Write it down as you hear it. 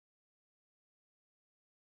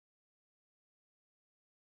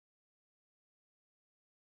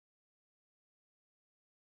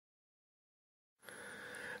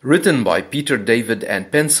Written by Peter David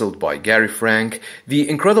and penciled by Gary Frank, The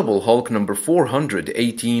Incredible Hulk number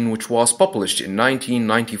 418, which was published in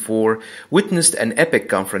 1994, witnessed an epic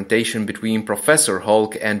confrontation between Professor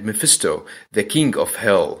Hulk and Mephisto, the King of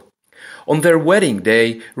Hell. On their wedding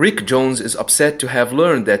day, Rick Jones is upset to have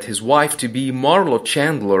learned that his wife-to-be Marlo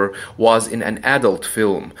Chandler was in an adult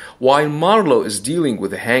film. While Marlo is dealing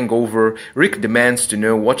with a hangover, Rick demands to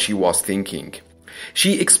know what she was thinking.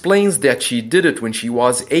 She explains that she did it when she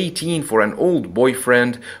was 18 for an old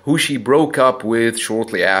boyfriend who she broke up with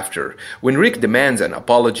shortly after. When Rick demands an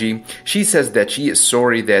apology, she says that she is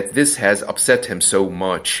sorry that this has upset him so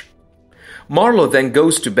much. Marlo then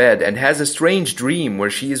goes to bed and has a strange dream where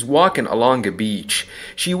she is walking along a beach.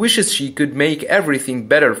 She wishes she could make everything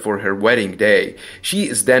better for her wedding day. She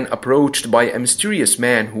is then approached by a mysterious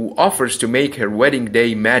man who offers to make her wedding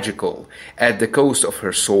day magical at the cost of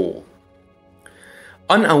her soul.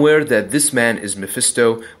 Unaware that this man is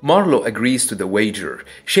Mephisto, Marlo agrees to the wager,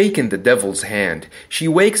 shaking the devil's hand. She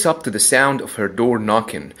wakes up to the sound of her door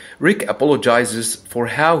knocking. Rick apologizes for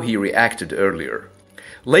how he reacted earlier.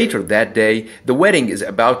 Later that day, the wedding is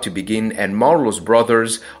about to begin and Marlo's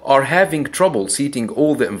brothers are having trouble seating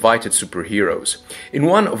all the invited superheroes. In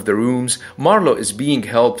one of the rooms, Marlo is being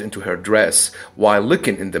helped into her dress. While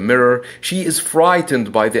looking in the mirror, she is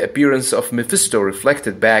frightened by the appearance of Mephisto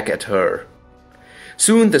reflected back at her.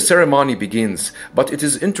 Soon the ceremony begins, but it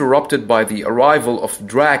is interrupted by the arrival of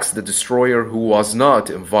Drax the Destroyer, who was not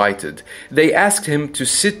invited. They asked him to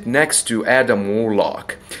sit next to Adam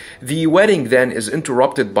Warlock. The wedding then is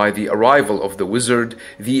interrupted by the arrival of the Wizard,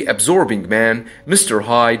 the Absorbing Man, Mr.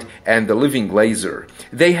 Hyde, and the Living Laser.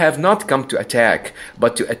 They have not come to attack,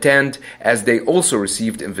 but to attend, as they also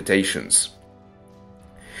received invitations.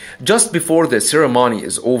 Just before the ceremony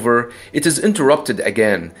is over, it is interrupted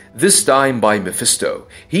again, this time by Mephisto.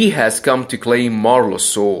 He has come to claim Marlo's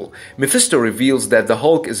soul. Mephisto reveals that the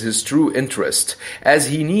Hulk is his true interest, as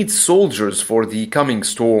he needs soldiers for the coming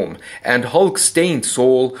storm, and Hulk's stained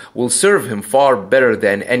soul will serve him far better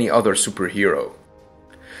than any other superhero.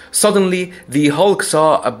 Suddenly, the Hulk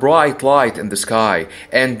saw a bright light in the sky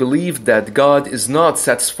and believed that God is not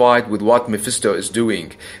satisfied with what Mephisto is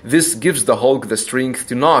doing. This gives the Hulk the strength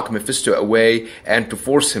to knock Mephisto away and to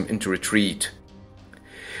force him into retreat.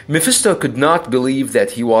 Mephisto could not believe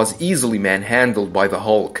that he was easily manhandled by the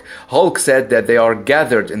Hulk. Hulk said that they are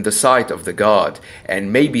gathered in the sight of the God,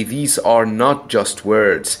 and maybe these are not just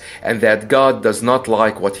words, and that God does not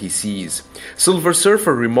like what he sees. Silver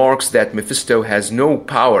Surfer remarks that Mephisto has no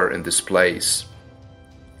power in this place.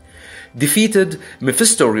 Defeated,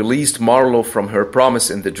 Mephisto released Marlo from her promise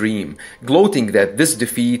in the dream, gloating that this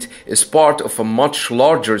defeat is part of a much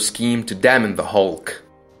larger scheme to damn the Hulk.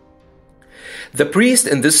 The priest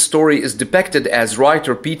in this story is depicted as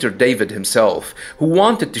writer Peter David himself, who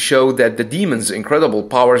wanted to show that the demon's incredible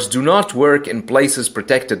powers do not work in places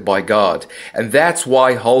protected by God, and that's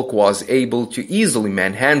why Hulk was able to easily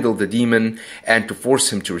manhandle the demon and to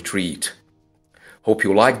force him to retreat. Hope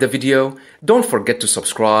you liked the video. Don't forget to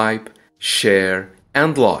subscribe, share,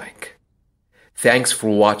 and like. Thanks for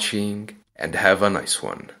watching, and have a nice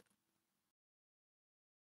one.